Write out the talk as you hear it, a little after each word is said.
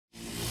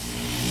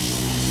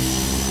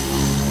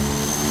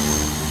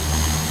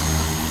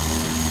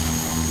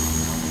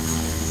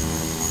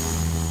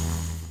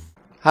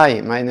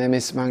Hi, my name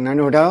is Magnar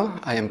Nordahl.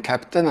 I am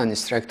captain and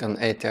instructor on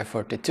ATR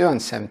 42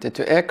 and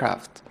 72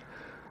 aircraft.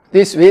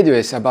 This video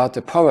is about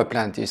the power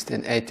plant used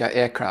in ATR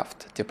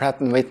aircraft, the Pratt &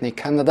 Whitney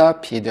Canada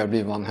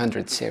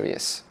PW100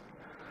 series.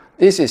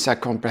 This is a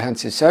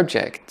comprehensive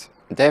subject,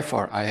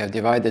 therefore I have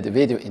divided the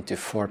video into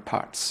 4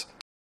 parts.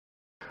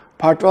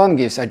 Part 1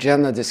 gives a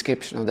general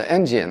description of the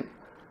engine.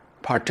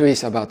 Part 2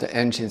 is about the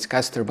engine's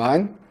gas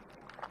turbine.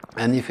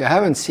 And if you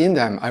haven't seen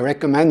them, I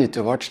recommend you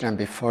to watch them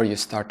before you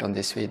start on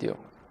this video.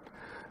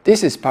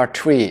 This is part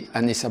 3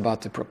 and is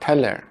about the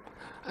propeller,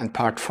 and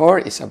part 4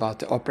 is about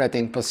the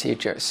operating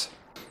procedures.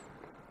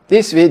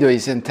 This video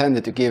is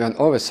intended to give an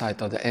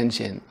oversight of the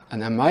engine,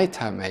 and I might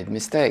have made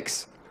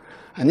mistakes.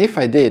 And if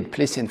I did,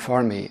 please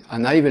inform me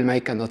and I will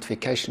make a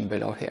notification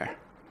below here.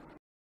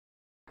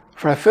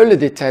 For a fully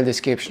detailed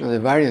description of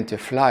the variant you're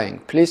flying,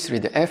 please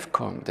read the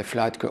FCOM, the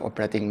Flight Crew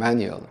Operating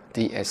Manual,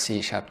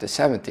 DSC Chapter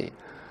 70.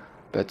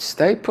 But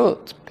stay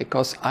put,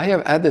 because I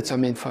have added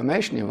some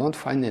information you won't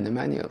find in the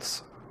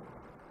manuals.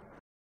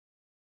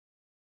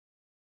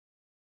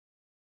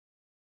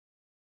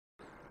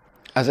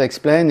 As I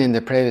explained in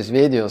the previous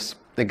videos,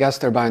 the gas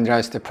turbine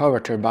drives the power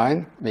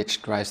turbine,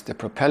 which drives the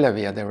propeller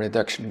via the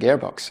reduction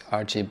gearbox,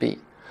 RGB.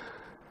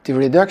 The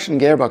reduction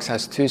gearbox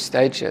has 2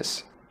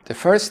 stages. The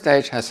first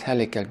stage has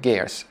helical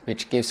gears,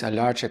 which gives a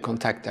larger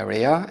contact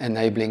area,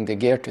 enabling the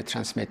gear to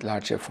transmit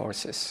larger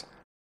forces.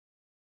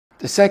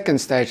 The second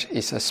stage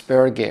is a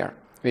spur gear,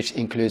 which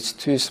includes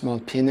 2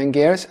 small pinion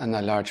gears and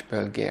a large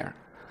ball gear.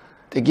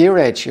 The gear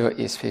ratio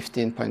is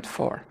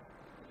 15.4.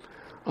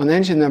 On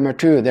engine number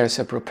 2, there is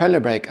a propeller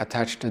brake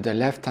attached to the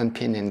left-hand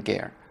pinion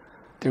gear.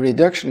 The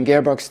reduction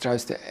gearbox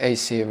drives the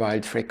AC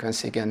wide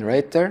frequency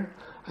generator,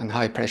 and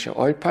high-pressure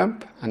oil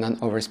pump, and an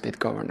overspeed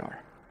governor.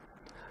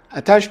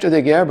 Attached to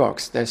the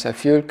gearbox, there is a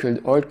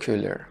fuel-cooled oil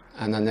cooler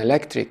and an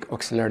electric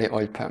auxiliary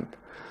oil pump.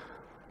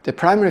 The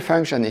primary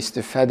function is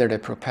to feather the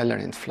propeller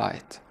in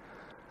flight.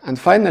 And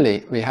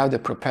finally, we have the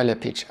propeller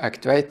pitch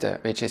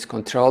actuator, which is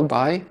controlled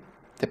by,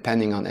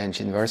 depending on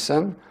engine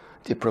version,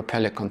 the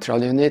propeller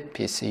control unit,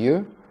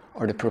 PCU,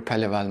 or the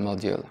propeller valve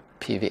module,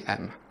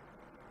 PVM.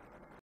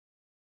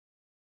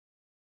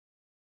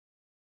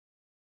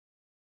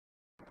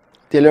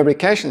 The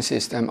lubrication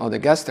system of the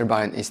gas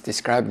turbine is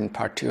described in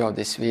part 2 of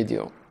this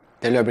video.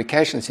 The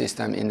lubrication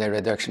system in the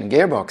reduction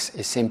gearbox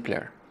is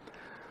simpler.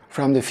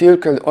 From the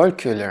fuel-cooled oil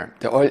cooler,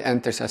 the oil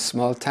enters a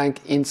small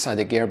tank inside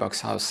the gearbox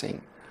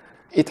housing.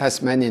 It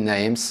has many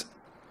names: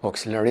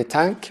 auxiliary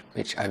tank,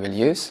 which I will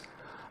use,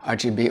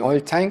 RGB oil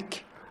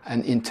tank,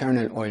 and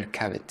internal oil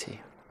cavity.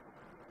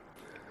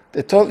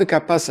 The total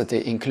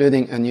capacity,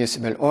 including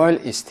unusable oil,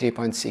 is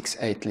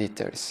 3.68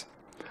 liters.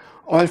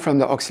 Oil from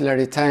the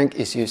auxiliary tank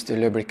is used to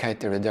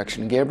lubricate the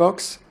reduction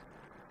gearbox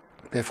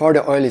before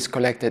the oil is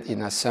collected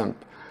in a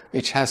sump,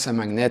 which has a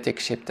magnetic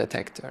ship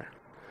detector.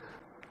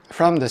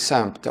 From the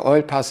sump, the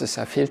oil passes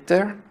a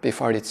filter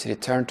before it's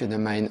returned to the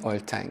main oil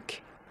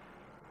tank.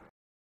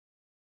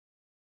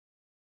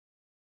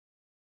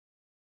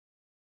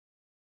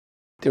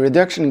 The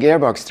reduction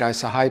gearbox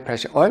drives a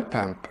high-pressure oil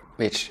pump,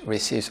 which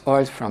receives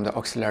oil from the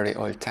auxiliary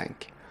oil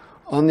tank.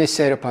 Only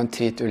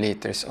 0.32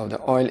 liters of the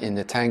oil in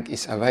the tank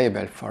is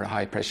available for a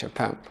high-pressure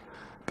pump,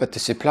 but the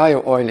supply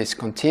of oil is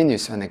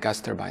continuous when the gas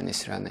turbine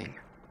is running.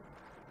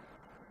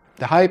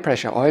 The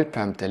high-pressure oil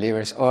pump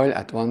delivers oil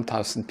at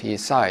 1000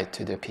 psi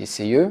to the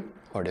PCU,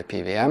 or the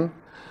PVM,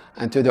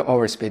 and to the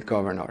overspeed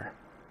governor.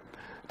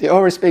 The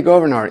overspeed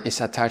governor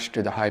is attached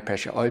to the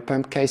high-pressure oil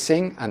pump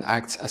casing and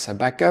acts as a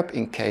backup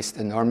in case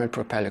the normal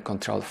propeller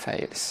control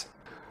fails.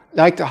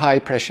 Like the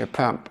high-pressure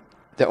pump,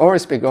 the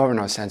overspeed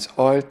governor sends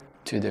oil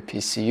to the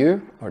PCU,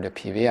 or the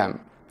PVM.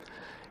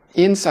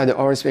 Inside the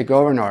overspeed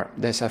governor,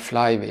 there's a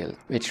flywheel,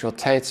 which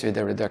rotates with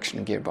the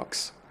reduction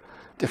gearbox.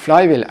 The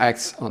flywheel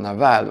acts on a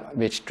valve,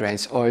 which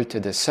drains oil to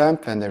the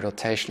sump when the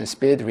rotational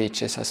speed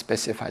reaches a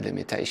specified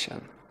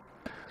limitation.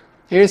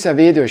 Here is a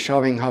video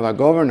showing how a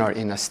governor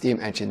in a steam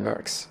engine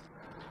works.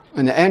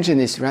 When the engine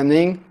is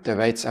running, the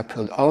weights are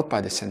pulled out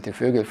by the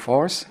centrifugal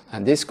force,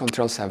 and this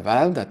controls a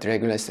valve that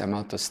regulates the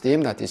amount of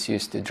steam that is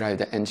used to drive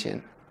the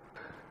engine.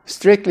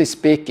 Strictly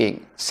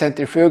speaking,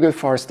 centrifugal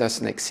force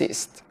doesn't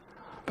exist,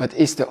 but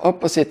is the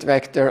opposite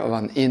vector of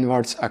an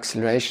inwards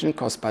acceleration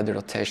caused by the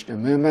rotational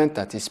movement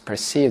that is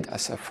perceived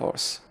as a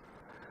force.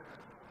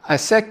 A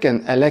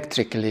second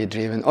electrically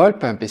driven oil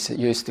pump is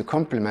used to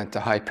complement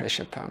the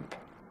high-pressure pump.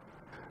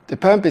 The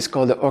pump is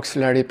called the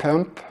auxiliary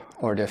pump,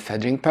 or the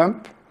feathering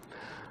pump.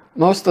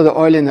 Most of the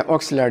oil in the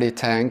auxiliary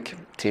tank,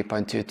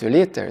 3.22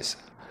 liters,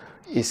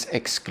 is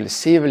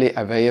exclusively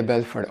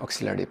available for the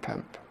auxiliary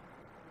pump.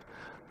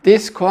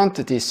 This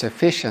quantity is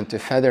sufficient to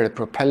feather the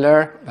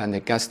propeller when the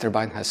gas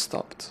turbine has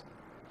stopped.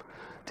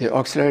 The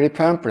auxiliary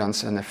pump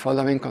runs when the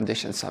following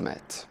conditions are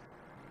met.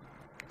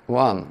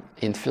 1.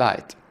 In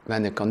flight,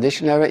 when the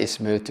condition level is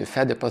moved to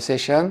feather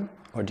position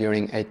or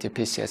during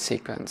ATPCS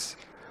sequence.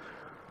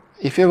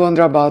 If you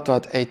wonder about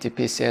what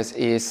ATPCS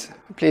is,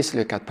 please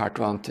look at part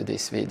 1 to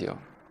this video.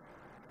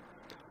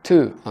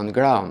 2. On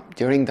ground,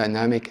 during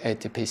dynamic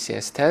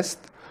ATPCS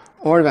test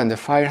or when the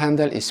fire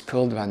handle is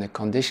pulled when the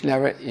condition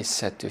lever is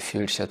set to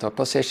fuel shutoff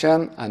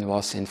position and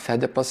was in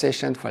feather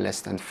position for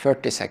less than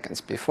 30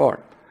 seconds before.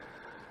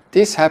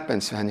 This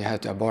happens when you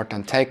have to abort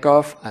on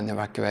takeoff and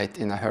evacuate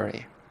in a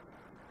hurry.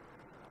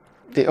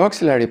 The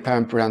auxiliary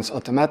pump runs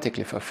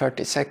automatically for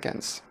 30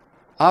 seconds.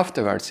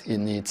 Afterwards, it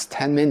needs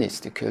 10 minutes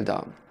to cool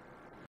down.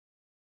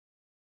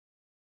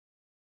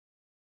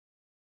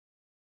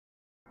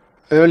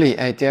 Early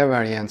ATR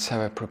variants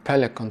have a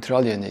propeller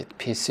control unit,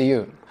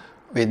 PCU,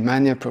 with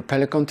manual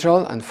propeller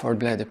control and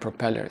 4-bladed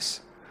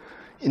propellers.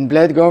 In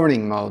blade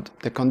governing mode,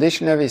 the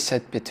condition level is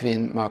set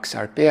between max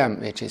RPM,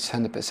 which is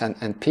 100%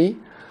 NP,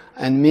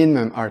 and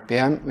minimum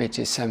RPM, which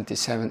is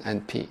 77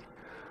 NP.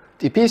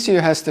 The PCU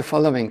has the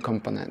following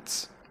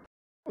components.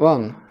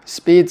 1.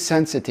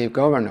 Speed-sensitive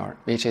governor,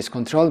 which is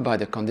controlled by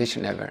the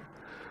condition lever.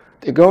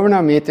 The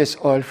governor meters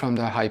oil from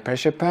the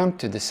high-pressure pump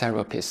to the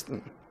servo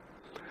piston.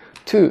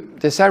 2.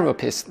 The servo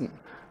piston,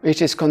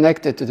 which is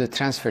connected to the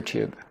transfer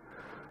tube.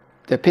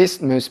 The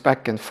piston moves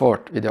back and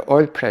forth with the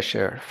oil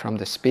pressure from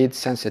the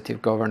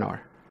speed-sensitive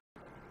governor.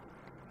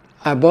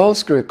 A ball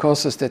screw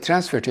causes the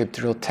transfer tube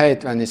to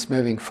rotate when it's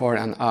moving fore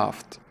and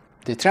aft.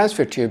 The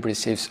transfer tube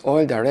receives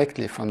oil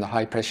directly from the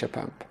high-pressure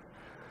pump.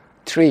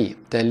 3.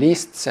 The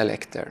least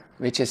selector,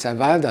 which is a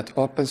valve that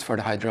opens for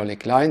the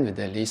hydraulic line with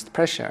the least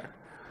pressure.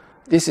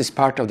 This is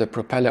part of the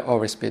propeller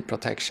overspeed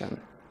protection.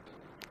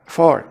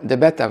 4. The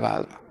beta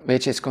valve,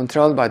 which is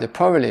controlled by the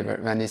power lever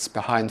when it's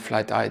behind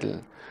flight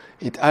idle.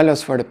 It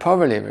allows for the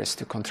power levers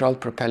to control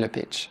propeller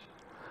pitch.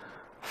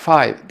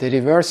 5. The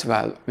reverse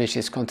valve, which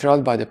is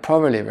controlled by the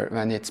power lever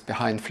when it's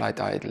behind flight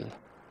idle.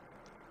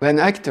 When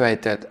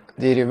activated,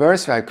 the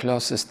reverse valve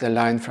closes the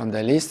line from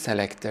the least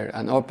selector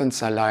and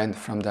opens a line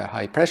from the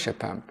high pressure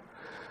pump.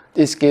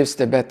 This gives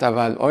the beta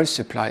valve oil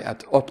supply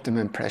at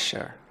optimum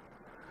pressure.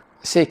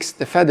 6.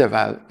 The feather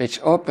valve,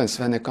 which opens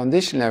when the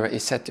condition lever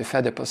is set to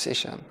feather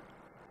position.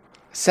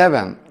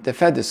 7. The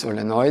feather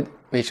solenoid,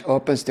 which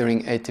opens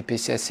during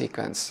ATPCS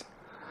sequence,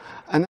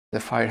 and the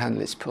fire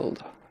handle is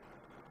pulled.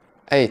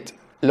 8.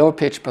 Low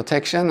pitch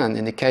protection and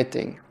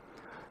indicating.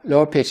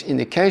 Low pitch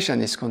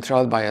indication is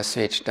controlled by a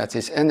switch that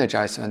is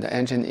energized when the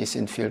engine is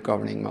in fuel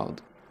governing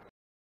mode.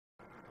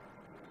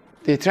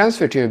 The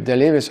transfer tube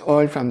delivers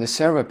oil from the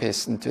servo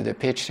piston to the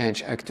pitch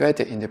change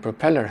actuator in the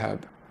propeller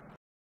hub.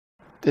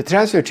 The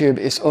transfer tube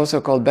is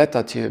also called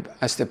beta tube,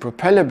 as the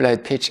propeller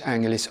blade pitch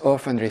angle is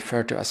often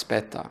referred to as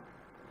beta.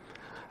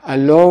 A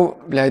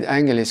low blade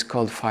angle is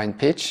called fine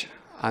pitch,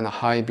 and a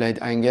high blade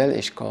angle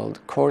is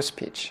called coarse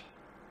pitch.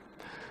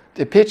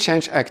 The pitch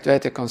change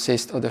actuator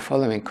consists of the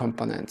following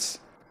components.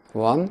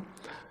 1.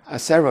 A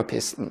servo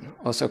piston,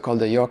 also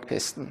called a yoke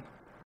piston.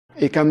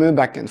 It can move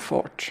back and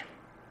forth.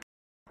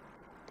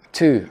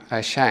 2.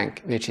 A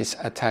shank, which is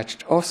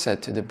attached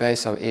offset to the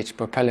base of each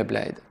propeller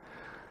blade.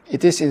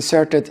 It is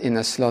inserted in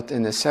a slot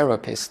in the servo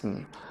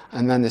piston,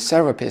 and when the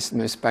servo piston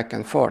moves back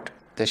and forth,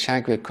 the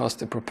shank will cause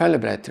the propeller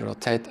blade to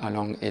rotate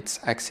along its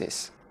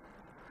axis.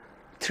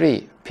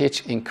 3.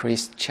 Pitch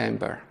increased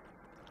chamber.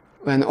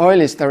 When oil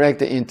is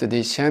directed into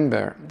this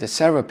chamber, the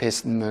servo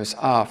piston moves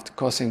aft,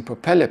 causing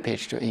propeller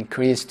pitch to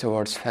increase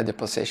towards feather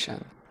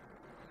position.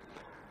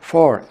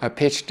 4. A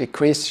pitch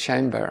decreased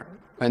chamber.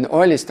 When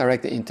oil is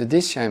directed into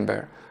this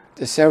chamber,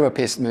 the servo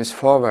piston moves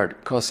forward,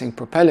 causing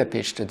propeller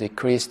pitch to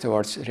decrease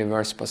towards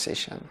reverse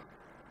position.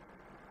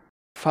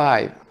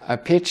 5. A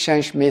pitch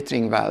change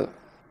metering valve.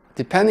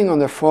 Depending on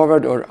the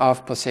forward or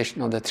aft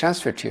position of the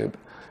transfer tube,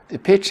 the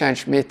pitch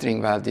change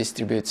metering valve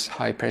distributes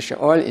high pressure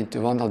oil into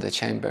one of the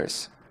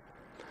chambers.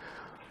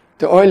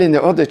 The oil in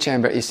the other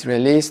chamber is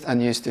released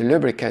and used to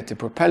lubricate the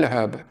propeller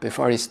hub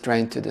before it's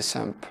drained to the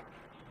sump.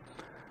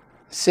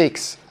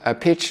 6. A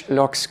pitch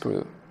lock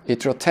screw.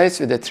 It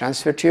rotates with the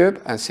transfer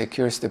tube and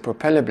secures the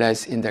propeller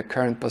blades in their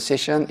current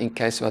position in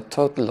case of a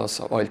total loss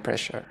of oil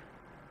pressure.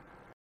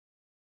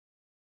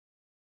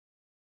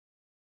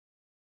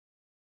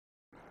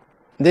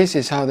 This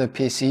is how the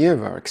PCU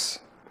works.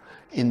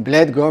 In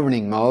blade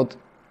governing mode,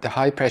 the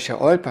high pressure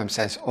oil pump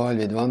sends oil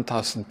with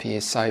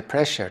 1000 psi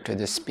pressure to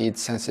the speed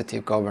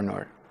sensitive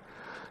governor.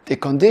 The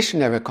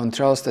condition lever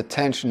controls the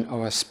tension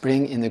of a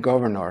spring in the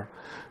governor,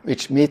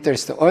 which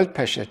meters the oil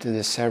pressure to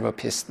the servo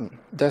piston,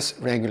 thus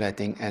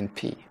regulating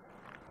NP.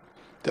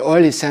 The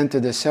oil is sent to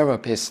the servo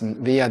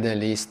piston via the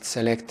least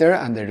selector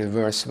and the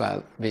reverse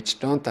valve, which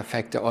don't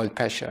affect the oil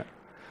pressure.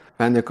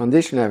 When the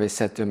condition lever is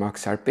set to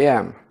max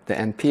RPM, the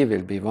NP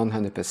will be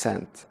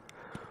 100%.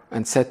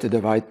 When set to the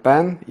white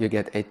band, you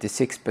get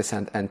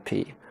 86%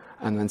 NP,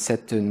 and when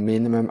set to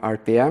minimum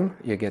RPM,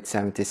 you get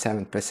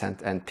 77%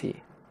 NP.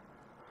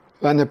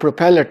 When the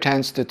propeller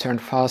tends to turn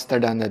faster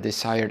than the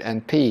desired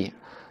NP,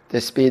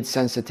 the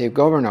speed-sensitive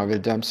governor will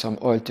dump some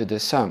oil to the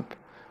sump,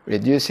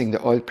 reducing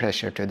the oil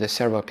pressure to the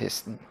servo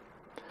piston.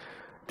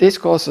 This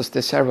causes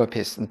the servo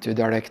piston to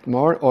direct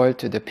more oil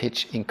to the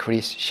pitch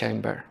increase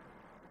chamber.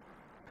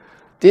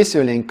 This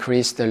will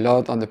increase the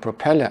load on the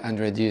propeller and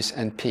reduce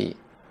NP.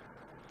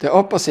 The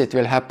opposite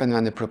will happen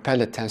when the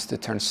propeller tends to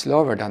turn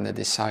slower than the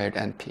desired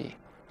NP.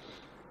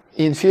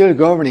 In fuel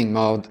governing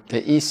mode,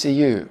 the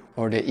ECU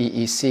or the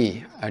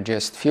EEC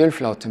adjusts fuel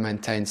flow to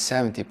maintain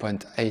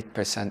 70.8%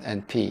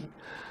 NP,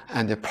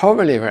 and the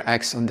power lever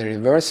acts on the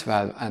reverse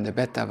valve and the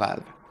beta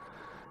valve.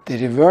 The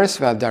reverse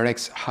valve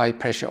directs high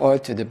pressure oil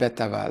to the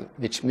beta valve,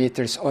 which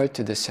meters oil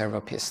to the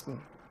servo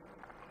piston.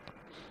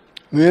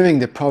 Moving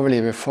the power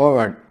lever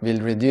forward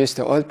will reduce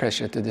the oil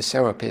pressure to the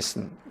servo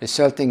piston,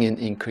 resulting in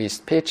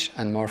increased pitch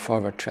and more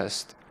forward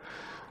thrust.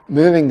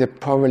 Moving the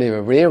power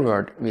lever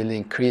rearward will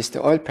increase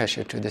the oil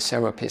pressure to the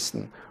servo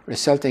piston,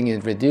 resulting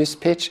in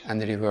reduced pitch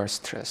and reverse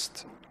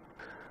thrust.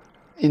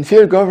 In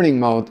fuel governing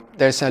mode,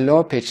 there is a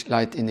low pitch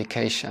light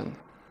indication.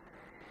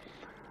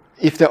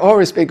 If the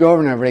overspeed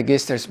governor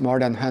registers more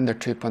than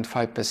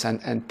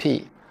 102.5%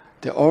 NP,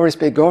 the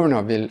overspeed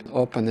governor will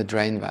open the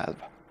drain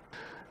valve.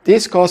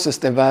 This causes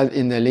the valve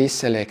in the least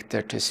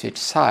selector to switch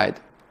side.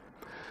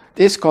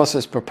 This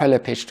causes propeller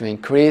pitch to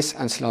increase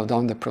and slow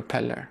down the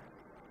propeller.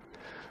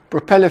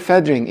 Propeller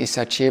feathering is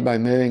achieved by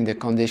moving the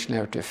condition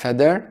lever to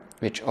feather,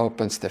 which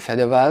opens the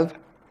feather valve,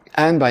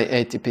 and by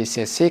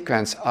ATPCS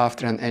sequence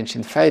after an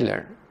engine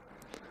failure,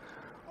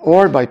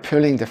 or by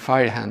pulling the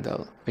fire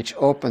handle, which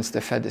opens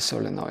the feather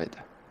solenoid.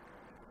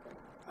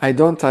 I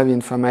don't have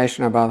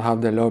information about how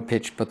the low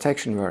pitch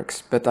protection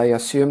works, but I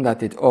assume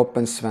that it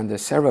opens when the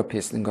servo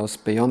piston goes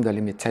beyond the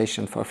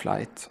limitation for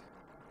flight.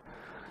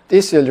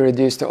 This will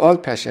reduce the oil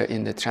pressure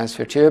in the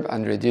transfer tube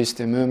and reduce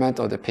the movement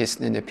of the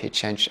piston in the pitch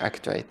change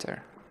actuator.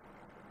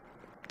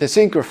 The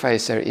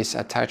synchrophaser is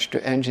attached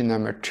to engine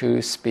number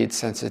 2 speed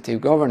sensitive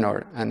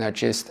governor and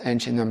adjusts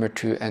engine number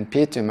 2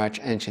 NP to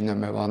match engine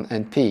number 1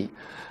 NP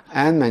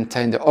and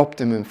maintain the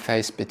optimum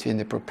phase between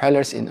the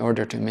propellers in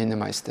order to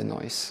minimize the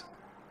noise.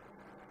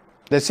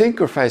 The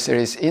synchrophaser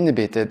is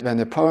inhibited when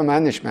the power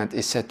management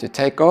is set to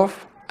take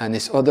off and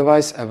is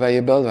otherwise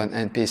available when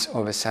NP is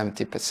over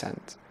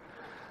 70%.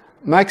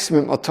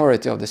 Maximum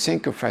authority of the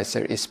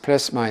synchrophaser is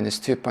plus minus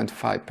 2.5%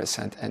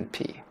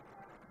 NP.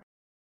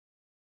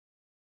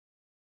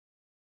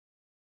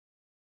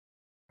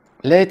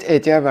 Late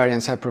ATR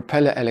variants have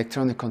propeller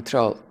electronic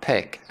control,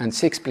 PEC, and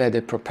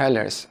 6-bladed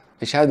propellers,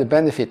 which have the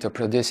benefit of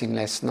producing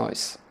less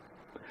noise.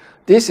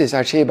 This is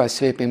achieved by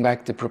sweeping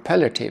back the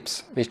propeller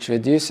tips, which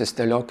reduces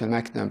the local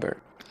Mach number,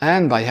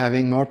 and by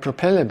having more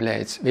propeller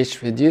blades,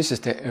 which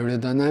reduces the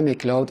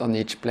aerodynamic load on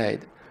each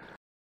blade.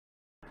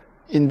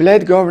 In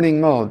blade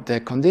governing mode, the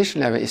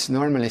condition level is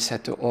normally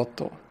set to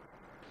auto.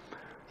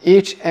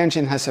 Each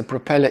engine has a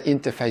propeller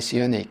interface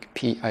unit,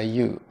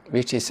 PIU,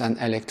 which is an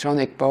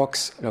electronic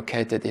box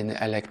located in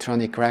the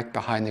electronic rack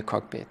behind the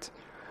cockpit.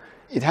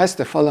 It has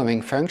the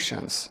following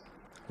functions.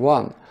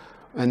 1.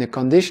 When the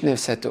condition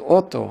is set to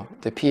auto,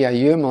 the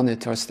PIU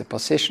monitors the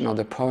position of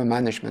the power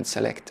management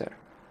selector.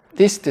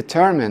 This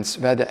determines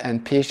whether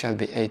NP shall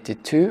be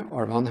 82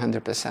 or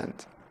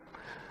 100%.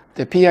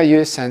 The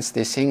PIU sends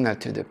the signal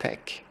to the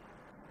PEC.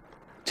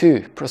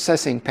 2.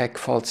 Processing PEC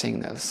fault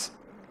signals.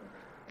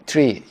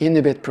 3.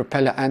 Inhibit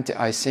propeller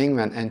anti-icing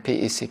when NP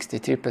is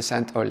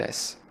 63% or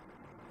less.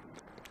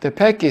 The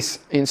PEC is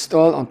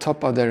installed on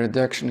top of the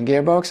reduction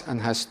gearbox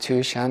and has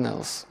 2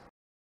 channels.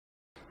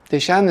 The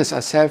channels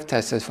are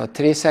self-tested for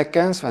 3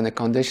 seconds when the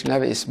condition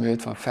level is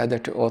moved from feather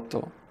to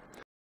auto.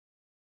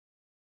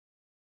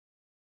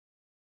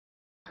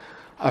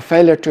 A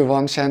failure to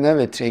one channel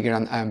will trigger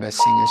an ambient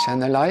single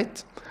channel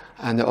light,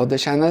 and the other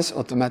channels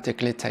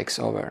automatically takes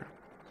over.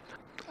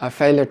 A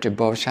failure to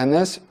both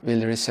channels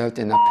will result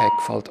in a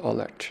PEC fault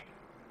alert.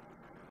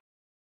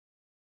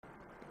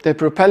 The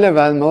propeller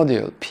valve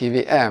module,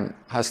 PVM,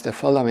 has the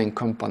following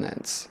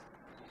components.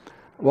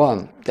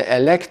 1. The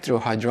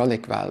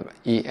electro-hydraulic valve,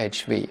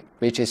 EHV,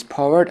 which is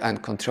powered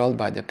and controlled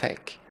by the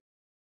PEC.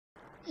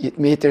 It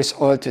meters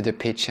oil to the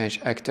pitch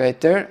change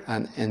actuator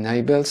and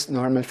enables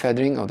normal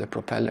feathering of the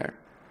propeller.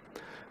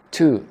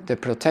 2. The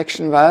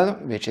protection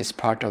valve, which is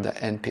part of the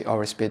NP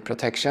overspeed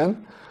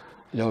protection,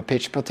 low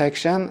pitch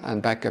protection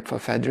and backup for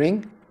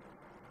feathering.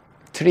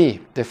 3.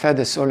 The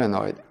feather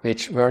solenoid,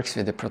 which works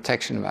with the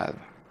protection valve.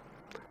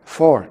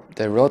 4.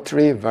 The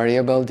rotary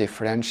variable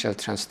differential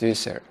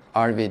transducer,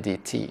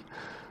 RVDT,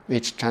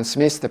 which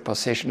transmits the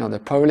position of the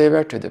power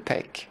lever to the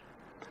PEC.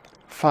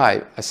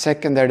 5. A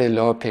secondary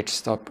low pitch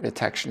stop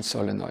retraction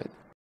solenoid.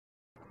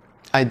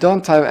 I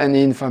don't have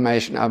any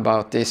information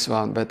about this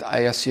one, but I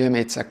assume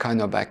it's a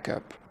kind of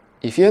backup.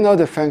 If you know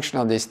the function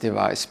of this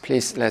device,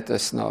 please let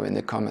us know in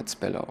the comments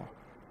below.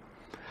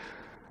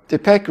 The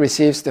PEC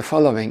receives the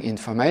following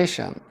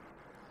information.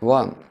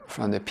 1.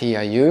 From the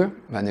PIU,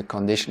 when the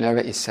condition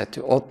level is set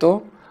to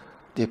auto,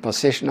 the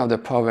position of the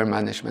power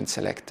management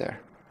selector.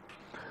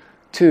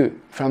 2.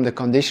 From the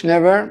condition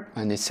lever,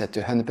 when it's set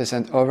to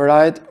 100%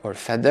 override or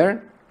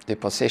feather, the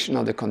position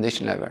of the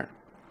condition lever.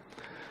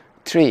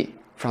 3.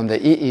 From the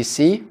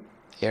EEC,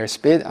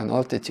 airspeed and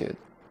altitude.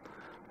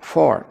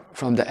 4.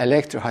 From the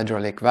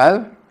electro-hydraulic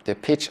valve, the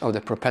pitch of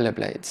the propeller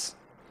blades.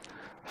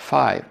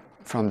 5.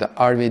 From the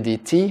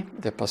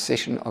RVDT, the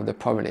position of the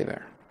power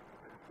lever.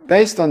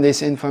 Based on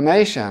this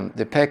information,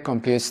 the PEC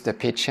computes the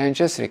pitch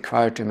changes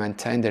required to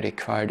maintain the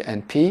required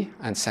NP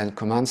and send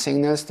command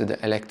signals to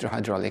the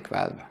electro-hydraulic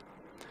valve.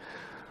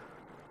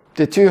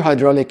 The two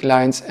hydraulic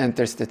lines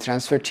enters the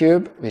transfer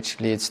tube,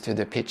 which leads to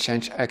the pitch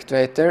change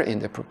actuator in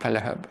the propeller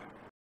hub.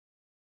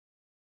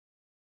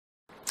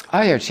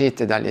 I have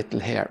cheated a little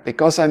here,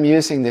 because I'm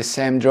using the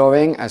same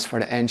drawing as for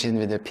the engine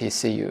with the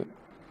PCU.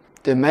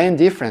 The main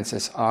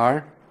differences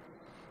are: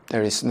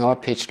 there is no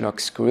pitch lock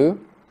screw,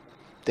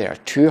 there are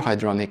two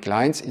hydraulic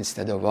lines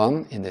instead of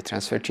one in the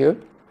transfer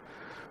tube,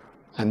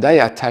 and they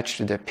attach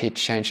to the pitch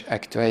change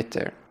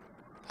actuator,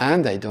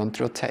 and they don't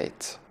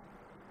rotate.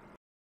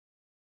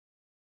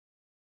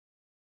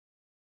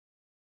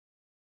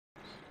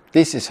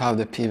 This is how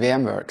the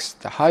PWM works.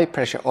 The high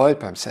pressure oil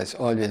pump sets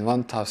oil with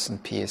 1000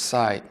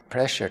 psi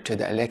pressure to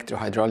the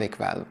electrohydraulic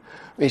valve,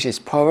 which is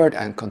powered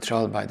and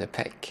controlled by the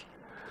PEC.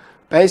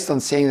 Based on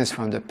signals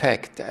from the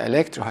PEC, the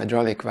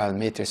electrohydraulic valve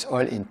meters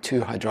oil in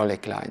two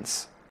hydraulic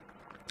lines.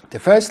 The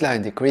first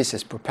line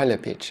decreases propeller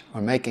pitch, or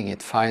making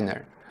it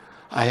finer.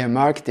 I have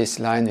marked this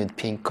line with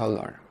pink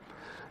color.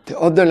 The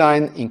other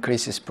line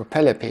increases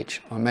propeller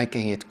pitch, or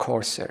making it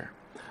coarser.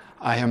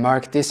 I have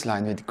marked this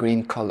line with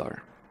green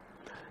color.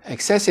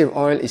 Excessive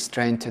oil is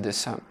drained to the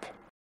sump.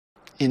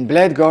 In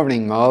blade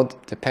governing mode,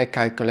 the PEC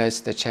calculates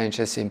the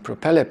changes in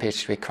propeller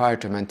pitch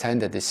required to maintain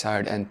the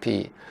desired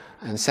NP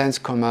and sends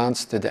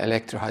commands to the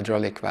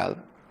electrohydraulic valve.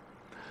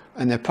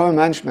 When the power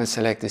management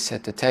select is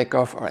set to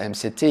takeoff or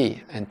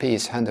MCT, NP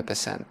is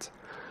 100%.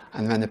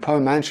 And when the power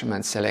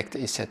management select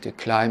is set to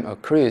climb or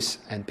cruise,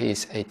 NP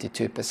is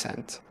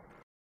 82%.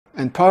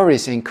 When power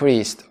is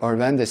increased, or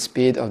when the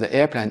speed of the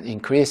airplane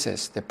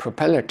increases, the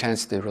propeller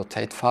tends to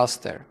rotate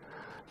faster.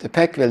 The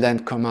PEC will then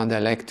command the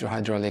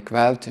electrohydraulic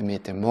valve to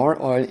meter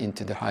more oil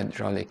into the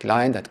hydraulic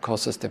line that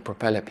causes the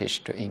propeller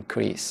pitch to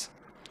increase,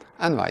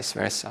 and vice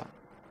versa.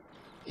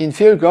 In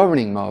fuel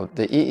governing mode,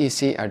 the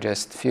EEC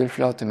adjusts fuel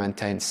flow to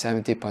maintain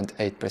 70.8%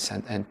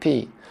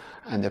 NP,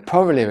 and the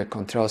power lever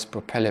controls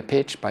propeller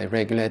pitch by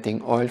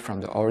regulating oil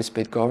from the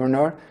overspeed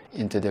governor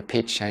into the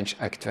pitch change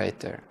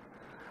actuator.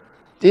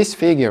 This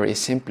figure is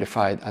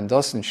simplified and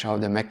doesn't show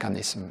the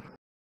mechanism.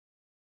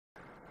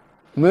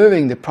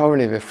 Moving the power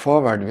lever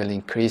forward will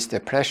increase the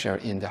pressure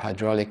in the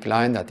hydraulic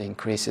line that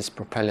increases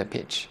propeller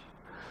pitch.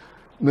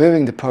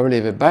 Moving the power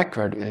lever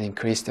backward will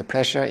increase the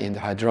pressure in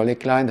the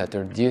hydraulic line that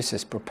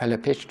reduces propeller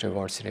pitch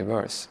towards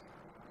reverse.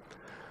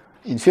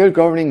 In fuel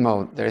governing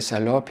mode, there is a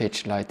low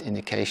pitch light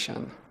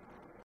indication.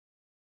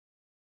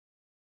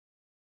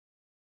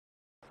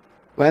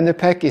 When the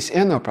PEC is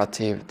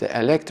inoperative, the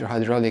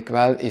electrohydraulic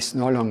valve is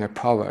no longer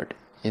powered.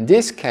 In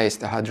this case,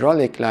 the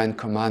hydraulic line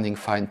commanding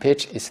fine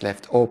pitch is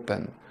left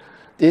open.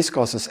 This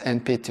causes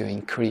NP to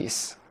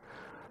increase.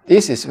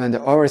 This is when the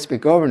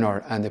overspeed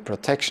governor and the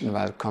protection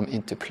valve come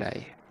into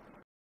play.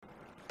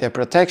 The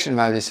protection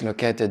valve is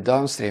located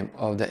downstream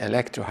of the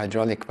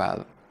electrohydraulic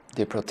valve.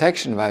 The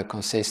protection valve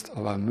consists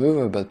of a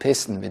movable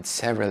piston with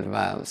several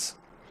valves.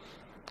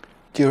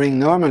 During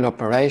normal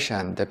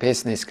operation, the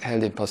piston is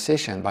held in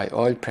position by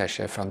oil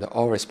pressure from the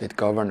overspeed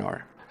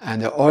governor,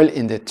 and the oil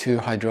in the two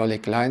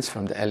hydraulic lines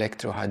from the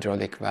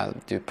electrohydraulic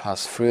valve do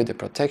pass through the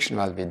protection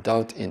valve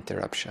without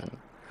interruption.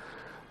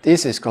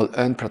 This is called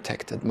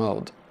unprotected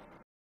mode.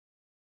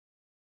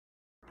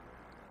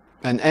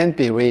 When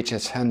NP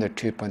reaches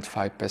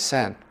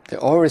 102.5%, the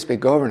overspeed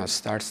governor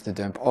starts to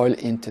dump oil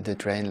into the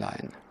drain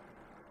line.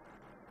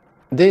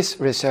 This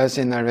results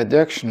in a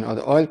reduction of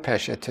the oil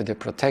pressure to the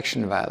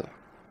protection valve.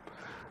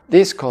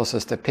 This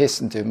causes the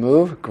piston to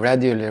move,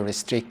 gradually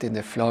restricting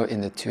the flow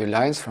in the two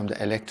lines from the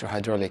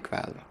electrohydraulic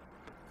valve.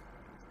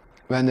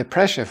 When the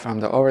pressure from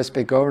the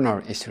overspeed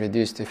governor is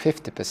reduced to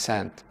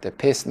 50%, the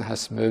piston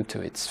has moved to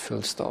its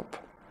full stop,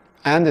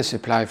 and the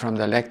supply from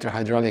the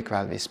electrohydraulic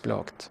valve is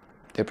blocked.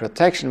 The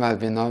protection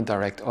valve will now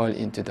direct oil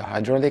into the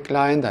hydraulic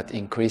line that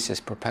increases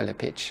propeller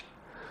pitch.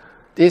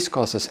 This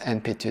causes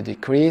NP to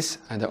decrease,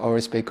 and the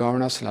overspeed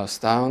governor slows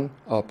down,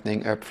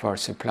 opening up for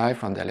supply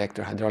from the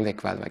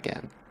electrohydraulic valve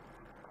again.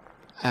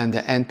 And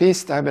the NP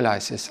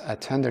stabilizes at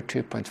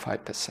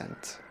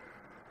 102.5%.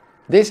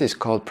 This is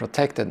called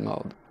protected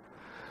mode.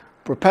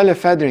 Propeller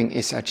feathering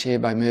is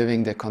achieved by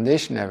moving the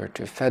condition lever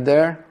to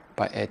feather,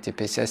 by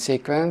ATPC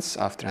sequence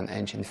after an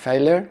engine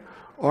failure,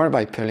 or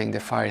by pulling the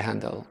fire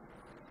handle.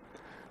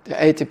 The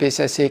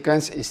ATPC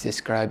sequence is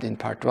described in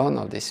part 1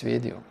 of this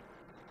video.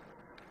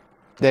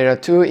 There are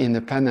two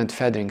independent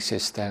feathering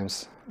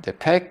systems. The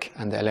PEC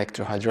and the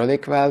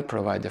electrohydraulic valve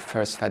provide the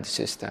first feather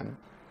system.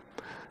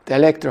 The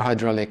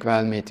electrohydraulic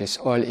valve meters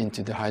oil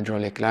into the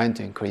hydraulic line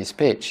to increase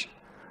pitch.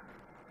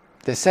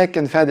 The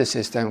second feather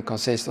system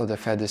consists of the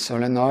feather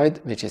solenoid,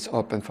 which is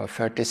open for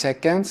 30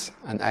 seconds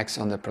and acts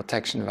on the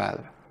protection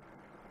valve.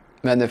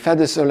 When the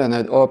feather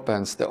solenoid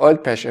opens, the oil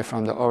pressure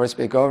from the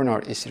overspeed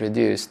governor is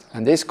reduced,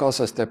 and this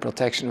causes the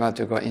protection valve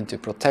to go into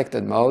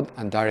protected mode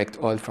and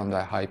direct oil from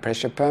the high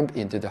pressure pump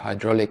into the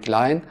hydraulic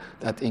line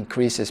that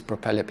increases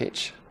propeller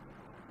pitch.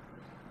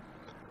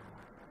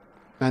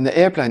 When the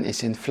airplane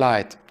is in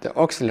flight, the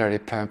auxiliary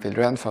pump will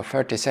run for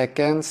 30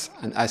 seconds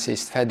and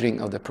assist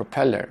feathering of the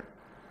propeller.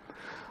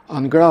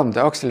 On ground,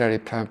 the auxiliary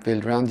pump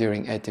will run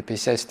during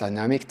ATPC's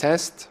dynamic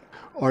test,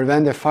 or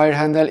when the fire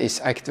handle is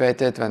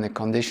activated when the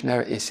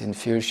conditioner is in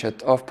fuel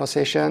shut-off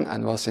position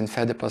and was in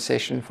feather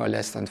position for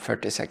less than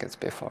 30 seconds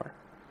before.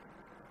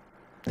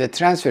 The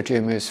transfer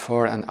tube moves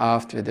forward and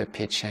aft with the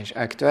pitch change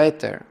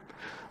actuator.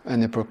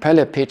 When the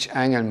propeller pitch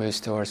angle moves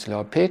towards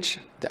low pitch,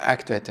 the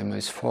actuator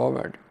moves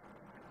forward.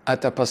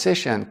 At a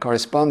position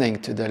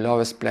corresponding to the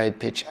lowest blade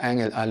pitch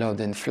angle allowed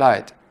in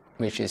flight,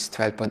 which is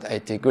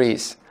 12.8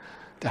 degrees,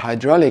 the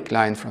hydraulic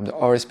line from the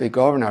ORSB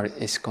governor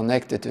is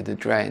connected to the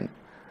drain.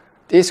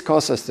 This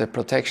causes the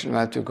protection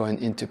valve to go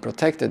into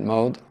protected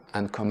mode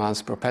and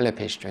commands propeller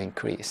pitch to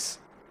increase.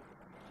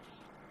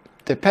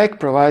 The PEC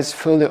provides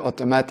fully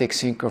automatic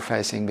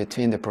synchrophasing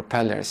between the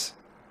propellers.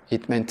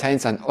 It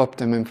maintains an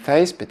optimum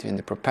phase between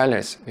the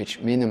propellers, which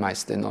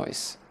minimizes the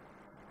noise.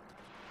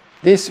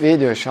 This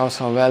video shows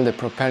how well the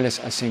propellers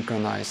are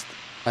synchronized.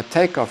 At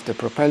takeoff, the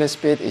propeller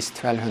speed is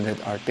 1200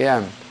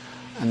 RPM,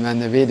 and when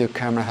the video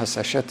camera has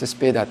a shutter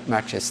speed that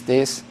matches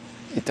this,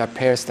 it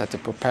appears that the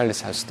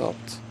propellers have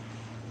stopped.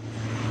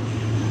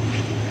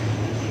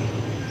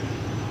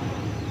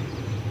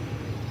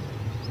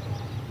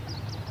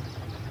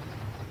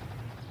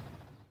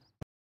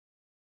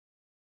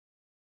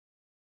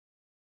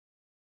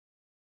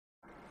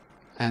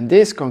 And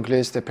this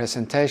concludes the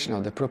presentation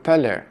of the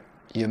propeller.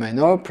 You may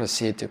now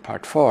proceed to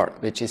part 4,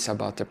 which is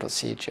about the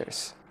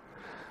procedures.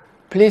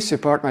 Please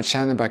support my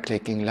channel by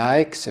clicking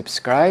like,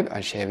 subscribe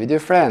and share with your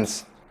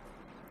friends.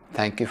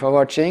 Thank you for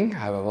watching,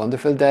 have a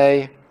wonderful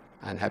day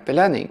and happy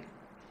landing!